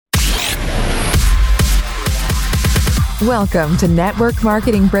Welcome to Network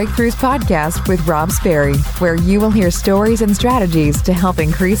Marketing Breakthroughs Podcast with Rob Sperry, where you will hear stories and strategies to help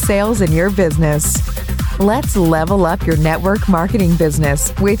increase sales in your business. Let's level up your network marketing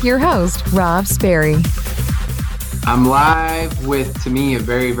business with your host, Rob Sperry. I'm live with, to me, a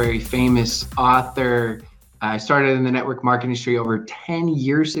very, very famous author. I started in the network marketing industry over 10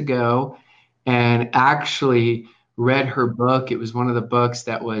 years ago and actually read her book. It was one of the books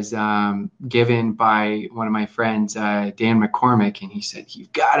that was given by one of my friends, Dan McCormick, and he said,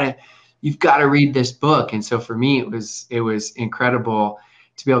 you've got to read this book. And so for me, it was incredible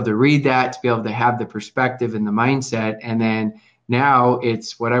to be able to read that, to be able to have the perspective and the mindset. And then now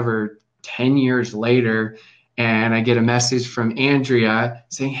it's 10 years later, and I get a message from Andrea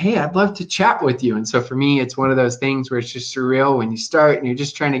saying, hey, I'd love to chat with you. And so for me, it's one of those things where it's just surreal when you start and you're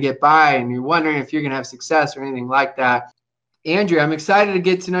just trying to get by and you're wondering if you're going to have success or anything like that. Andrea, I'm excited to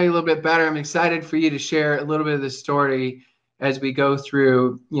get to know you a little bit better. I'm excited for you to share a little bit of the story as we go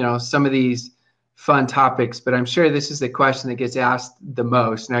through, some of these fun topics. But I'm sure this is the question that gets asked the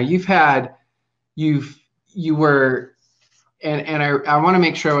most. Now, I want to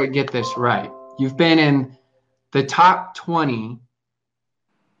make sure I get this right. You've been in the top 20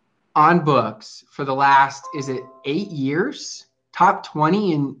 on books for the last, 8 years? Top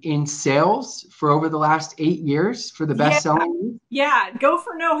 20 in sales for over the last 8 years for the best-selling? Yeah, Go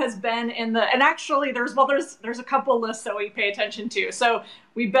for No has been in the, and actually there's a couple lists that we pay attention to. So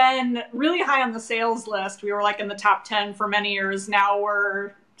we've been really high on the sales list. We were in the top 10 for many years. Now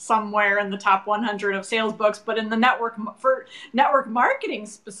we're somewhere in the top 100 of sales books, but in the for network marketing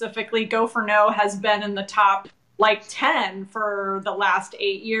specifically, Go for No has been in the top 10 for the last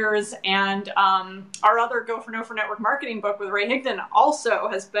 8 years. And our other Go for No for network marketing book with Ray Higdon also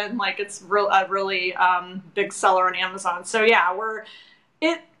has been a really big seller on Amazon. So yeah,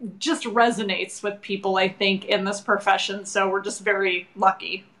 it just resonates with people, I think, in this profession. So we're just very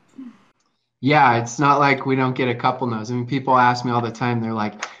lucky. Yeah, it's not like we don't get a couple no's. I mean, people ask me all the time, they're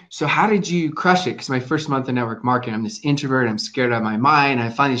like, so how did you crush it? Because my first month in network marketing, I'm this introvert, I'm scared out of my mind.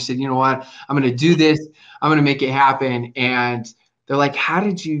 I finally said, you know what, I'm going to do this. I'm going to make it happen. And they're like, how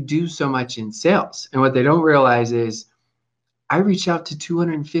did you do so much in sales? And what they don't realize is I reached out to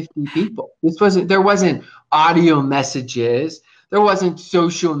 250 people. There wasn't audio messages. There wasn't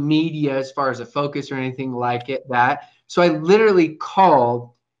social media as far as a focus or anything like that. So I literally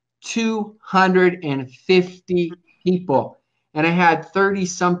called 250 people, and I had 30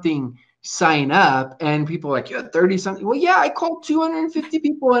 something sign up, and people were like, you had 30 something. Well, yeah, I called 250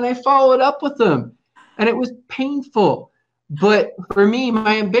 people and I followed up with them, and it was painful. But for me,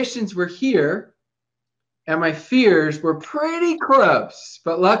 my ambitions were here and my fears were pretty close,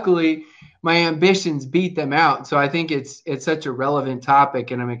 but luckily my ambitions beat them out. So I think it's such a relevant topic,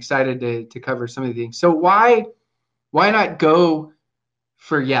 and I'm excited to cover some of the things. So why not go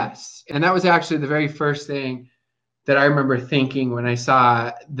for yes? And that was actually the very first thing that I remember thinking when I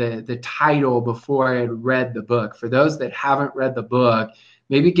saw the title before I had read the book. For those that haven't read the book,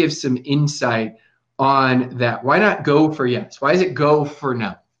 maybe give some insight on that. Why not go for yes? Why is it go for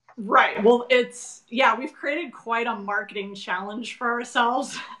no? Right. Well, we've created quite a marketing challenge for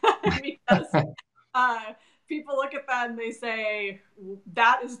ourselves because people look at that and they say,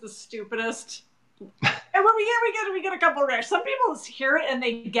 that is the stupidest. And when we get a couple of reactions. Some people hear it and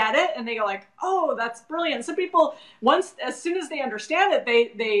they get it and they go like, oh, that's brilliant. Some people, as soon as they understand it,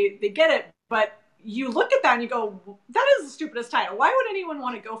 they get it. But you look at that and you go, that is the stupidest title. Why would anyone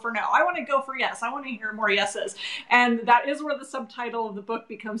want to go for no? I want to go for yes. I want to hear more yeses. And that is where the subtitle of the book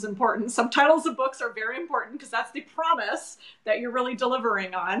becomes important. Subtitles of books are very important because that's the promise that you're really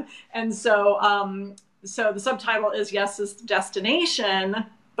delivering on. And so, so the subtitle is Yes is the Destination,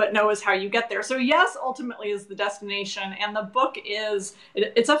 but no is how you get there. So yes, ultimately is the destination. And the book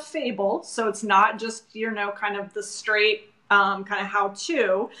it's a fable. So it's not just, kind of the straight kind of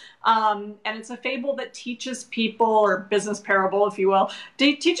how-to. And it's a fable that teaches people, or business parable, if you will,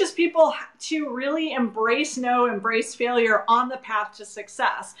 teaches people to really embrace failure on the path to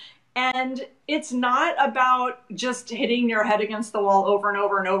success. And it's not about just hitting your head against the wall over and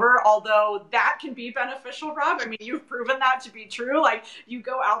over and over, although that can be beneficial, Rob. I mean, you've proven that to be true. You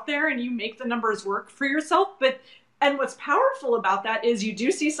go out there and you make the numbers work for yourself. And what's powerful about that is you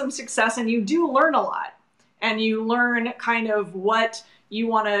do see some success and you do learn a lot. And you learn kind of what you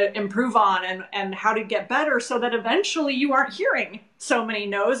want to improve on and how to get better so that eventually you aren't hearing so many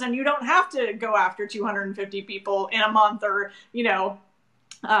no's and you don't have to go after 250 people in a month or,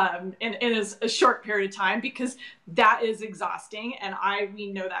 in a short period of time, because that is exhausting, and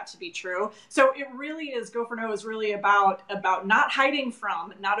we know that to be true. So it really is, Go for No is really about not hiding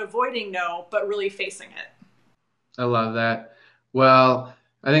from, not avoiding no, but really facing it. I love that. Well,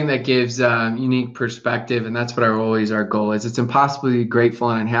 I think that gives unique perspective, and that's what our goal is. It's impossible to be grateful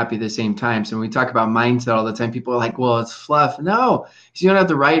and unhappy at the same time. So when we talk about mindset all the time, people are like, "Well, it's fluff." No, if you don't have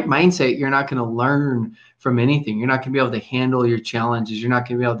the right mindset, you're not going to learn from anything. You're not going to be able to handle your challenges. You're not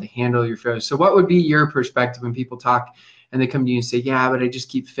going to be able to handle your failures. So what would be your perspective when people talk and they come to you and say, "Yeah, but I just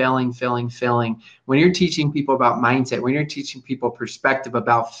keep failing, failing, failing." When you're teaching people about mindset, when you're teaching people perspective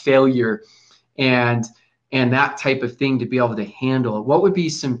about failure, and that type of thing to be able to handle it, what would be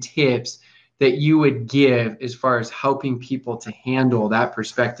some tips that you would give as far as helping people to handle that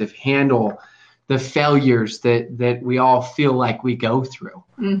perspective, handle the failures that we all feel like we go through?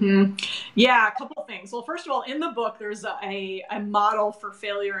 Mm-hmm. Yeah, a couple of things. Well, first of all, in the book, there's a model for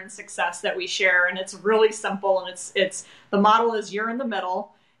failure and success that we share, and it's really simple. And it's the model is you're in the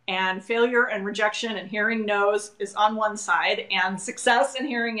middle, and failure and rejection and hearing no's is on one side, and success and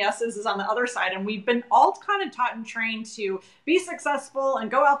hearing yeses is on the other side. And we've been all kind of taught and trained to be successful and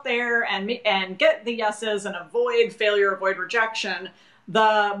go out there and get the yeses and avoid failure, avoid rejection.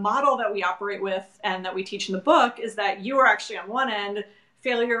 The model that we operate with and that we teach in the book is that you are actually on one end,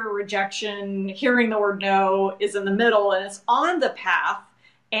 failure, rejection, hearing the word no is in the middle, and it's on the path.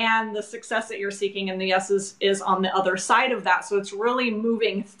 And the success that you're seeking and the yeses is on the other side of that. So it's really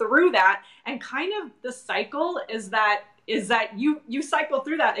moving through that. And kind of the cycle is that you cycle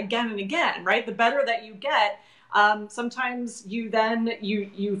through that again and again, right? The better that you get, sometimes you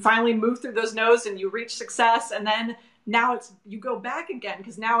finally move through those no's and you reach success, and then now you go back again,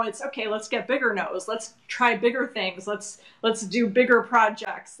 because now it's okay, let's get bigger no's, let's try bigger things, let's do bigger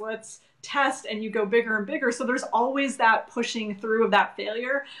projects, let's test, and you go bigger and bigger. So there's always that pushing through of that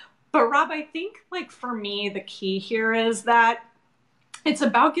failure. But Rob, I think, like, for me, the key here is that it's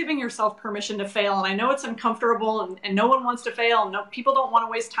about giving yourself permission to fail. And I know it's uncomfortable, and no one wants to fail, and no, people don't want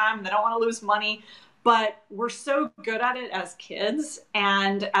to waste time, and they don't want to lose money. But we're so good at it as kids,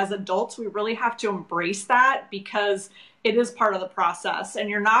 and as adults, we really have to embrace that, because it is part of the process. And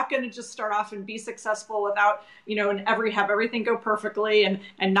you're not going to just start off and be successful without, and have everything go perfectly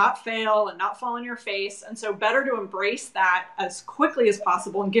and not fail and not fall on your face. And so better to embrace that as quickly as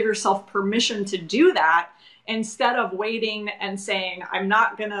possible and give yourself permission to do that, instead of waiting and saying, I'm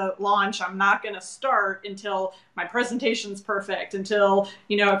not going to launch, I'm not going to start until my presentation's perfect, until,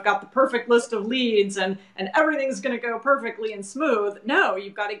 I've got the perfect list of leads and everything's going to go perfectly and smooth. No,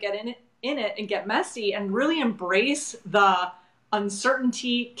 you've got to get in it and get messy and really embrace the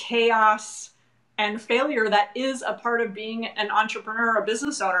uncertainty, chaos, and failure that is a part of being an entrepreneur or a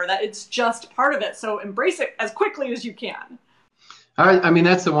business owner, that it's just part of it. So embrace it as quickly as you can. I mean,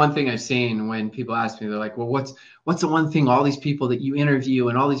 that's the one thing I've seen when people ask me, they're like, well, what's the one thing all these people that you interview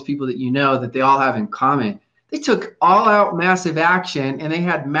and all these people that that they all have in common? They took all out massive action, and they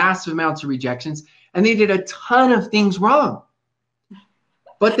had massive amounts of rejections, and they did a ton of things wrong.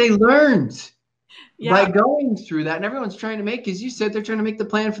 But they learned by going through that. And everyone's trying to make, as you said, they're trying to make the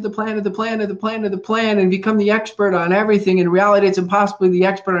plan for the plan of the plan of the plan of the plan and become the expert on everything. In reality, it's impossible to be the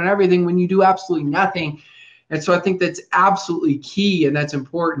expert on everything when you do absolutely nothing. And so I think that's absolutely key, and that's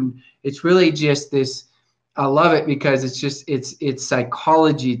important. It's really just this, I love it, because it's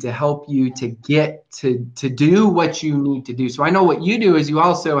psychology to help you to get to do what you need to do. So I know what you do is you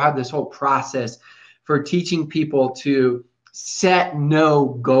also have this whole process for teaching people to set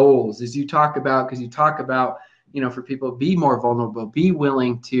no goals, as you talk about, because you talk about, for people, be more vulnerable, be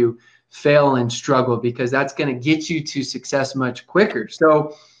willing to fail and struggle, because that's going to get you to success much quicker.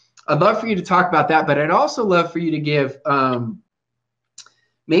 So I'd love for you to talk about that, but I'd also love for you to give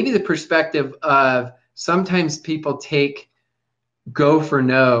maybe the perspective of, sometimes people take go for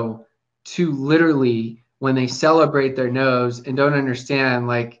no to literally when they celebrate their no's and don't understand,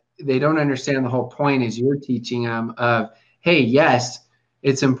 like, they don't understand the whole point as you're teaching them of, hey, yes,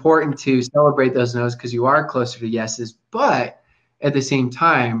 it's important to celebrate those no's because you are closer to yeses, but at the same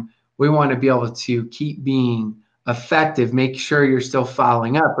time, we want to be able to keep being effective, make sure you're still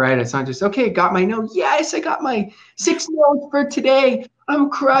following up, right? It's not just, okay, got my no. Yes, I got my 6 no's for today.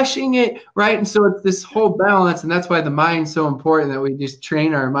 I'm crushing it, right? And so it's this whole balance, and that's why the mind's so important, that we just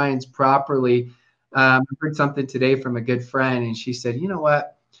train our minds properly. I heard something today from a good friend, and she said, you know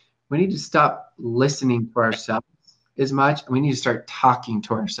what? We need to stop listening to ourselves as much, and we need to start talking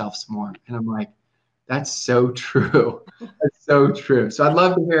to ourselves more. And I'm like, that's so true. That's so true. So I'd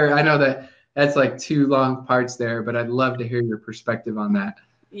love to hear, I know that's like 2 long parts there, but I'd love to hear your perspective on that.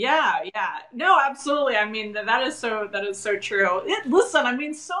 Yeah. No, absolutely. I mean, that is so true. Listen, I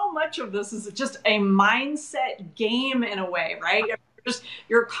mean, so much of this is just a mindset game in a way, right?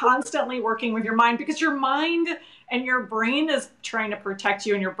 You're constantly working with your mind, because your mind and your brain is trying to protect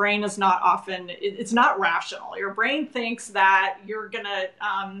you, and your brain is not often, it's not rational. Your brain thinks that you're gonna,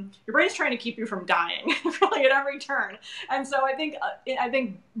 your brain is trying to keep you from dying really at every turn. And so I think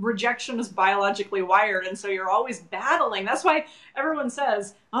rejection is biologically wired, and so you're always battling. That's why everyone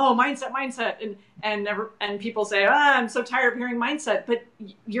says, oh, mindset, and people say, I'm so tired of hearing mindset. But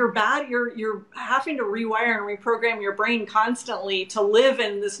you're having to rewire and reprogram your brain constantly to live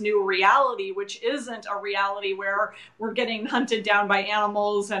in this new reality, which isn't a reality where we're getting hunted down by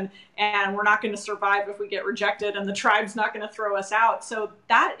animals and we're not going to survive if we get rejected, and the tribe's not going to throw us out. So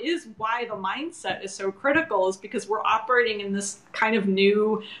that is why the mindset is so critical, is because we're operating in this kind of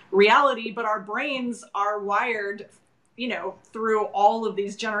new reality, but our brains are wired, through all of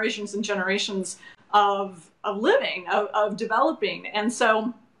these generations and generations of living, of developing. And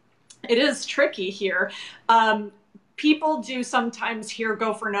so it is tricky here. People do sometimes hear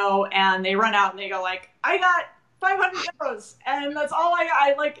go for no, and they run out and they go like, I got 500 no's and that's all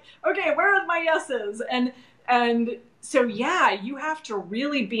I like, okay, where are my yeses? And so, yeah, you have to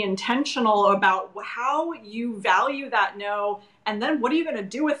really be intentional about how you value that no, and then what are you going to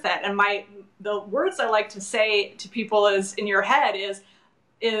do with it? And the words I like to say to people is, in your head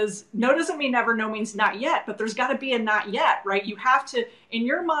is no doesn't mean never, no means not yet, but there's got to be a not yet, right? You have to, in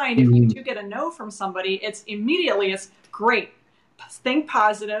your mind, if you do get a no from somebody, it's great. Think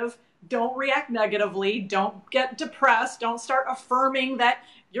positive. Don't react negatively. Don't get depressed. Don't start affirming that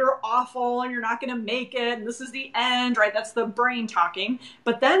you're awful and you're not going to make it and this is the end, right? That's the brain talking.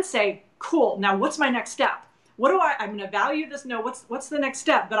 But then say, cool, now what's my next step? I'm going to value this. No, what's the next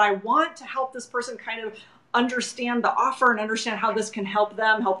step? But I want to help this person kind of understand the offer and understand how this can help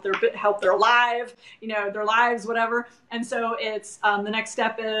them, help their lives, whatever. And so it's, the next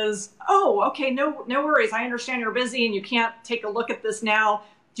step is, oh, okay, no worries. I understand you're busy and you can't take a look at this now.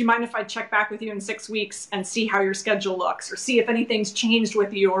 Do you mind if I check back with you in 6 weeks and see how your schedule looks, or see if anything's changed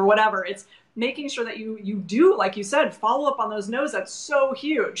with you or whatever? It's making sure that you do, like you said, follow up on those no's. That's so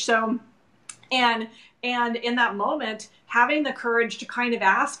huge. So, and in that moment, having the courage to kind of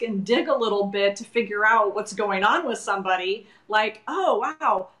ask and dig a little bit to figure out what's going on with somebody, like, oh,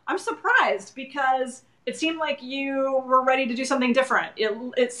 wow, I'm surprised because it seemed like you were ready to do something different.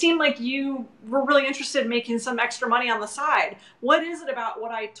 It seemed like you were really interested in making some extra money on the side. What is it about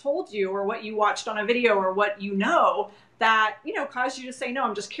what I told you or what you watched on a video or what that, caused you to say, no,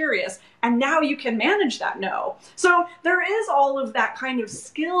 I'm just curious. And now you can manage that no. So there is all of that kind of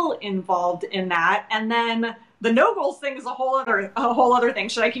skill involved in that. And then the no goals thing is a whole other thing.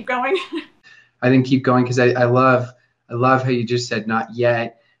 Should I keep going? I think keep going, because I love how you just said not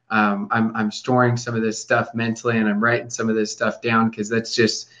yet. I'm storing some of this stuff mentally, and I'm writing some of this stuff down, because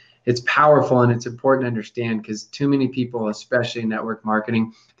it's powerful and it's important to understand, because too many people, especially in network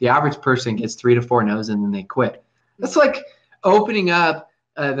marketing, the average person gets 3 to 4 no's and then they quit. That's like opening up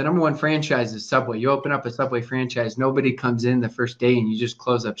the number one franchise is Subway. You open up a Subway franchise, nobody comes in the first day and you just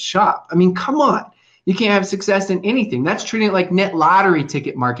close up shop. I mean, come on. You can't have success in anything. That's treating it like net lottery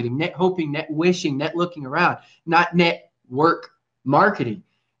ticket marketing, net hoping, net wishing, net looking around, not network marketing.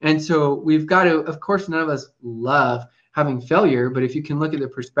 And so we've got to, of course, none of us love having failure, but if you can look at the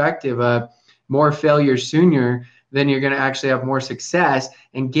perspective of more failure sooner, then you're going to actually have more success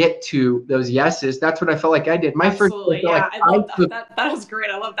and get to those yeses. That's what I felt like I did. Absolutely, yeah, I love that. That was great.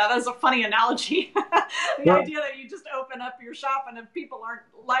 I love that. That's a funny analogy. The idea that you just open up your shop and if people aren't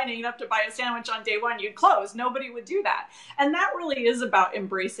lining up to buy a sandwich on day one, you'd close. Nobody would do that. And that really is about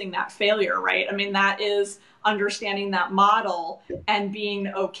embracing that failure, right? I mean, that is understanding that model and being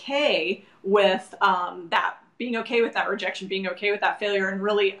okay with that. Being okay with that rejection, being okay with that failure, and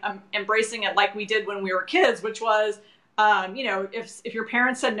really embracing it like we did when we were kids, which was, if your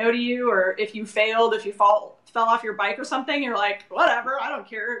parents said no to you, or if you failed, if you fell off your bike or something, you're like, whatever, I don't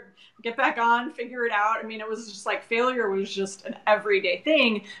care, get back on, figure it out. I mean, it was just like failure was just an everyday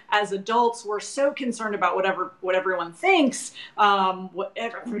thing. As adults, we're so concerned about what everyone thinks,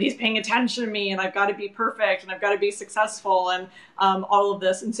 everybody's paying attention to me, and I've got to be perfect, and I've got to be successful, and all of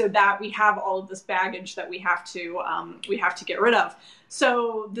this. And so that we have all of this baggage that we have to get rid of.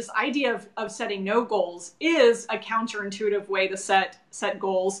 So this idea of setting no goals is a counterintuitive way to set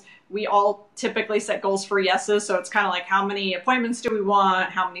goals. We all typically set goals for yeses. So it's kind of like, how many appointments do we want?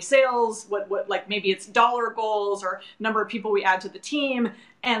 How many sales? What like maybe it's dollar goals or number of people we add to the team.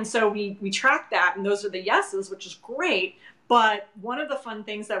 And so we track that, and those are the yeses, which is great. But one of the fun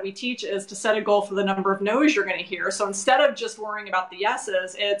things that we teach is to set a goal for the number of no's you're going to hear. So instead of just worrying about the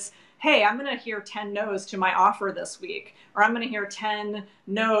yeses, it's, hey, I'm going to hear 10 no's to my offer this week, or I'm going to hear 10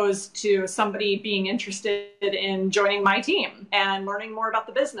 no's to somebody being interested in joining my team and learning more about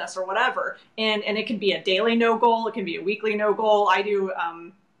the business or whatever. And it can be a daily no goal. It can be a weekly no goal. I've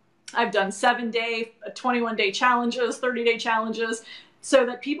done 7-day, 21-day challenges, 30-day challenges, so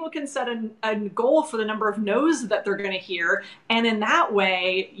that people can set a goal for the number of no's that they're going to hear. And in that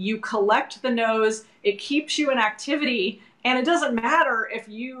way, you collect the no's, it keeps you in activity, and it doesn't matter if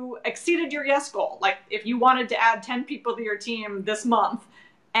you exceeded your yes goal. Like if you wanted to add 10 people to your team this month,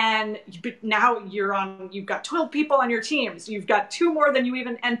 and now you've got 12 people on your team, so you've got 2 more than you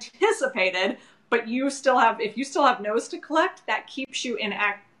even anticipated, but if you still have no's to collect, that keeps you in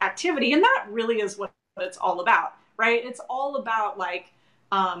activity. And that really is what it's all about. Right? It's all about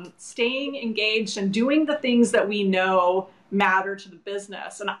staying engaged and doing the things that we know matter to the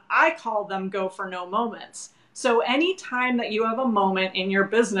business. And I call them go for no moments. So anytime that you have a moment in your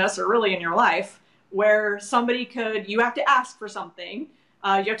business or really in your life where you have to ask for something,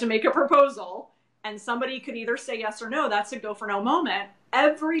 you have to make a proposal, and somebody could either say yes or no, that's a go for no moment.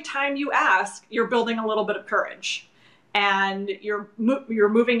 Every time you ask, you're building a little bit of courage and you're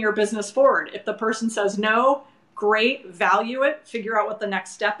moving your business forward. If the person says no, great, value it, figure out what the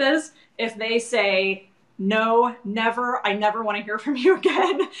next step is. If they say, no, never, I never want to hear from you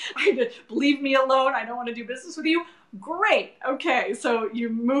again, leave me alone, I don't want to do business with you, great. Okay, so you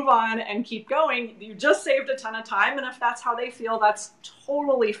move on and keep going. You just saved a ton of time, and if that's how they feel, that's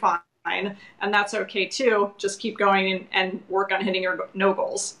totally fine, and that's okay too. Just keep going and work on hitting your no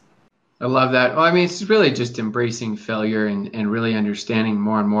goals. I love that. Well, I mean, it's really just embracing failure and really understanding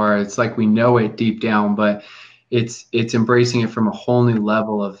more and more. It's like we know it deep down, but it's embracing it from a whole new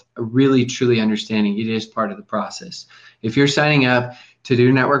level of really truly understanding it is part of the process. If you're signing up to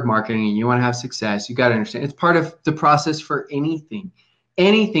do network marketing and you want to have success, you got to understand it's part of the process for anything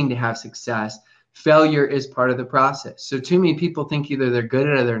to have success. Failure is part of the process. So too many people think either they're good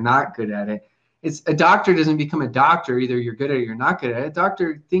at it or they're not good at it. It's a doctor doesn't become a doctor. Either you're good at it or you're not good at it. A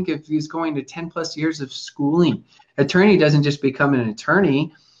doctor, think if he's going to 10 plus years of schooling. Attorney doesn't just become an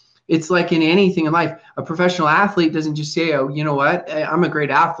attorney. It's like in anything in life. A professional athlete doesn't just say, oh, you know what? I'm a great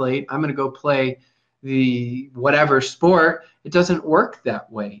athlete. I'm going to go play the whatever sport. It doesn't work that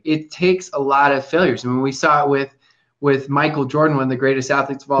way. It takes a lot of failures. I mean, we saw it with Michael Jordan, one of the greatest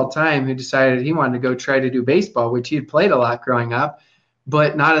athletes of all time, who decided he wanted to go try to do baseball, which he had played a lot growing up,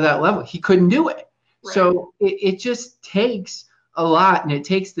 but not at that level. He couldn't do it. Right. So it just takes a lot, and it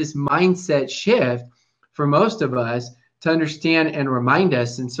takes this mindset shift for most of us to understand and remind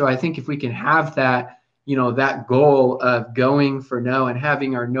us. And so I think if we can have that, that goal of going for no and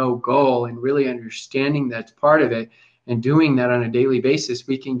having our no goal and really understanding that's part of it and doing that on a daily basis,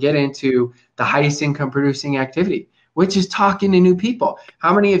 we can get into the highest income producing activity, which is talking to new people.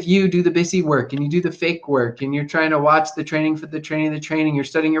 How many of you do the busy work and you do the fake work and you're trying to watch the training for the training, you're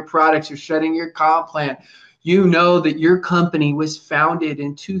studying your products, you're studying your comp plan. You know that your company was founded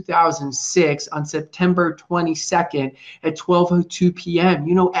in 2006 on September 22nd at 12:02 p.m.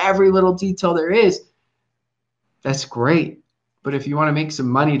 You know every little detail there is. That's great. But if you want to make some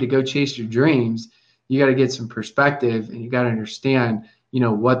money to go chase your dreams, you got to get some perspective and you got to understand,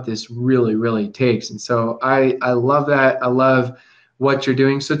 what this really, really takes. And so I love that. I love what you're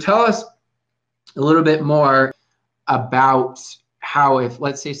doing. So tell us a little bit more about how, if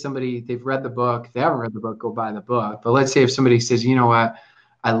let's say they've read the book, they haven't read the book, go buy the book. But let's say if somebody says, you know what,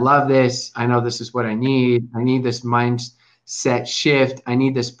 I love this. I know this is what I need. I need this mindset shift. I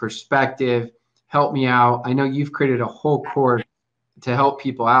need this perspective. Help me out. I know you've created a whole course to help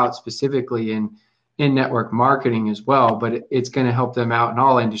people out specifically in network marketing as well, but it's going to help them out in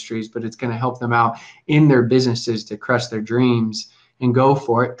all industries, but it's going to help them out in their businesses to crush their dreams and go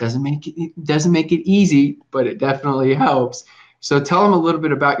for it. Doesn't make it easy, but it definitely helps. So tell them a little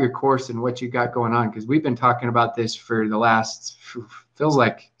bit about your course and what you got going on, because we've been talking about this for the last, feels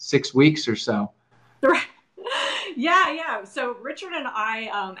like 6 weeks or so. Right. Yeah. So Richard and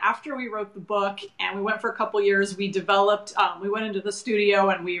I, after we wrote the book and we went for a couple years, we went into the studio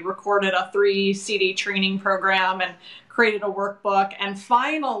and we recorded a 3 CD training program and created a workbook. And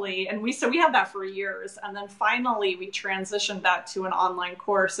finally, we had that for years. And then finally we transitioned that to an online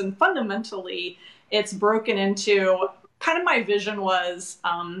course. And fundamentally, it's broken into kind of, my vision was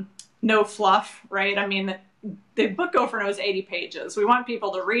no fluff, right? I mean, the book Go for No is 80 pages. We want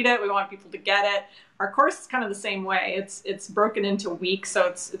people to read it. We want people to get it. Our course is kind of the same way. It's broken into weeks. So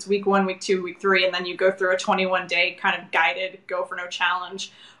it's week 1, week 2, week 3, and then you go through a 21-day kind of guided Go for No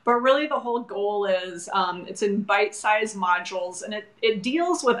challenge. But really the whole goal is it's in bite-sized modules, and it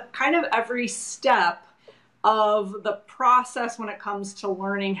deals with kind of every step of the process when it comes to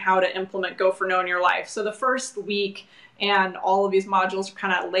learning how to implement Go for No in your life. So the first week, and all of these modules are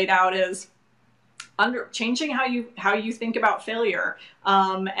kind of laid out, is changing how you think about failure,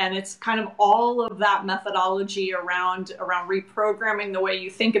 and it's kind of all of that methodology around reprogramming the way you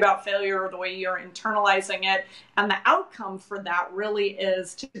think about failure, or the way you're internalizing it. And the outcome for that really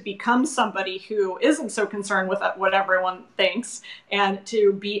is to become somebody who isn't so concerned with what everyone thinks, and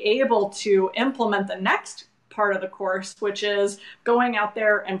to be able to implement the next part of the course, which is going out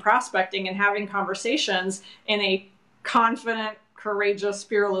there and prospecting and having conversations in a confident, courageous,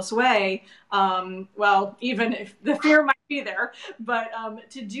 fearless way. Well, even if the fear might be there, but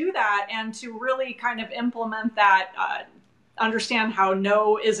to do that and to really kind of implement that, understand how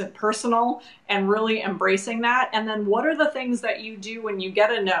no isn't personal, and really embracing that. And then what are the things that you do when you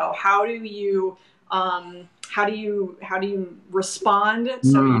get a no? How do you respond?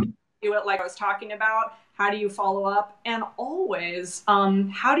 So you do it like I was talking about. How do you follow up? And always,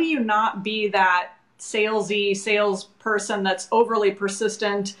 how do you not be that salesperson that's overly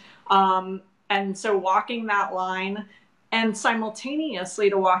persistent? And so walking that line, and simultaneously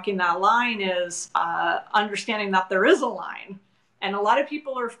to walking that line is understanding that there is a line. And a lot of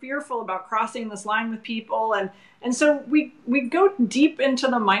people are fearful about crossing this line with people. And so we go deep into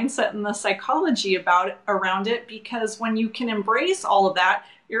the mindset and the psychology around it, because when you can embrace all of that,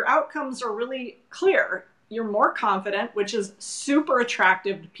 your outcomes are really clear. You're more confident, which is super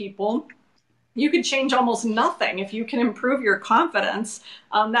attractive to people. You could change almost nothing. If you can improve your confidence,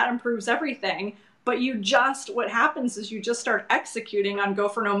 that improves everything. But what happens is you just start executing on Go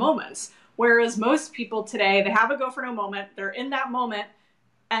for No moments. Whereas most people today, they have a Go for No moment, they're in that moment,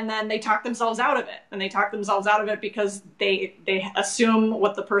 and then they talk themselves out of it. And they talk themselves out of it because they assume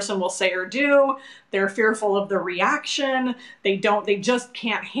what the person will say or do. They're fearful of the reaction. They just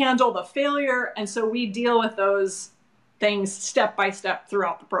can't handle the failure. And so we deal with those things step by step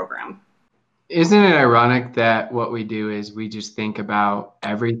throughout the program. Isn't it ironic that what we do is we just think about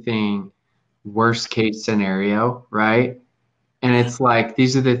everything worst case scenario, right? And it's like,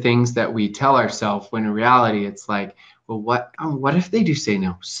 these are the things that we tell ourselves, when in reality, it's like, well, what if they do say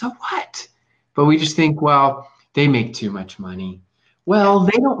no? So what? But we just think, well, they make too much money. Well,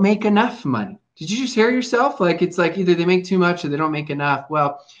 they don't make enough money. Did you just hear yourself? Like, it's like either they make too much or they don't make enough.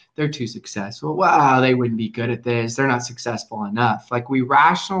 Well, they're too successful. Wow, they wouldn't be good at this. They're not successful enough. Like, we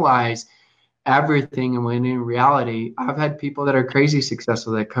rationalize everything, and when in reality, I've had people that are crazy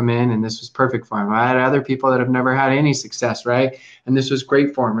successful that come in and this was perfect for them. I had other people that have never had any success, right? And this was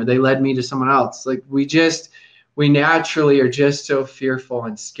great for them, or they led me to someone else. Like, we naturally are just so fearful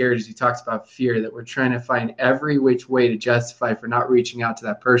and scared, as he talks about fear, that we're trying to find every which way to justify for not reaching out to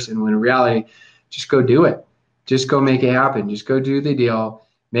that person, when in reality, just go do it. Just go make it happen. Just go do the deal,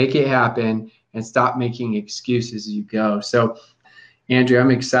 make it happen, and stop making excuses as you go. So, Andrea,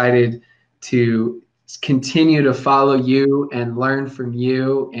 I'm excited to continue to follow you and learn from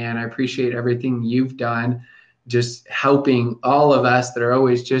you. And I appreciate everything you've done, just helping all of us that are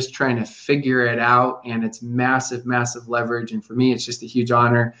always just trying to figure it out. And it's massive, massive leverage. And for me, it's just a huge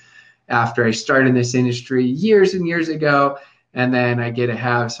honor after I started in this industry years and years ago. And then I get to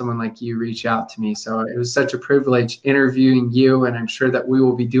have someone like you reach out to me. So it was such a privilege interviewing you. And I'm sure that we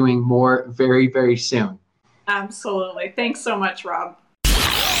will be doing more very, very soon. Absolutely. Thanks so much, Rob.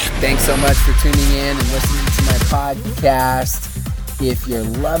 Thanks so much for tuning in and listening to my podcast. If you're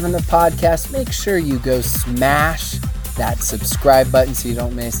loving the podcast, make sure you go smash that subscribe button so you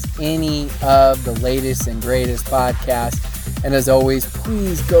don't miss any of the latest and greatest podcasts. And as always,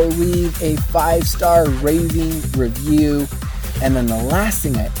 please go leave a 5-star rating review. And then the last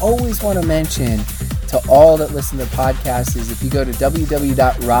thing I always want to mention to all that listen to podcasts is, if you go to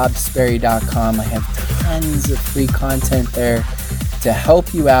www.robsperry.com, I have tons of free content there to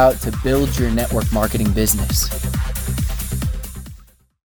help you out to build your network marketing business.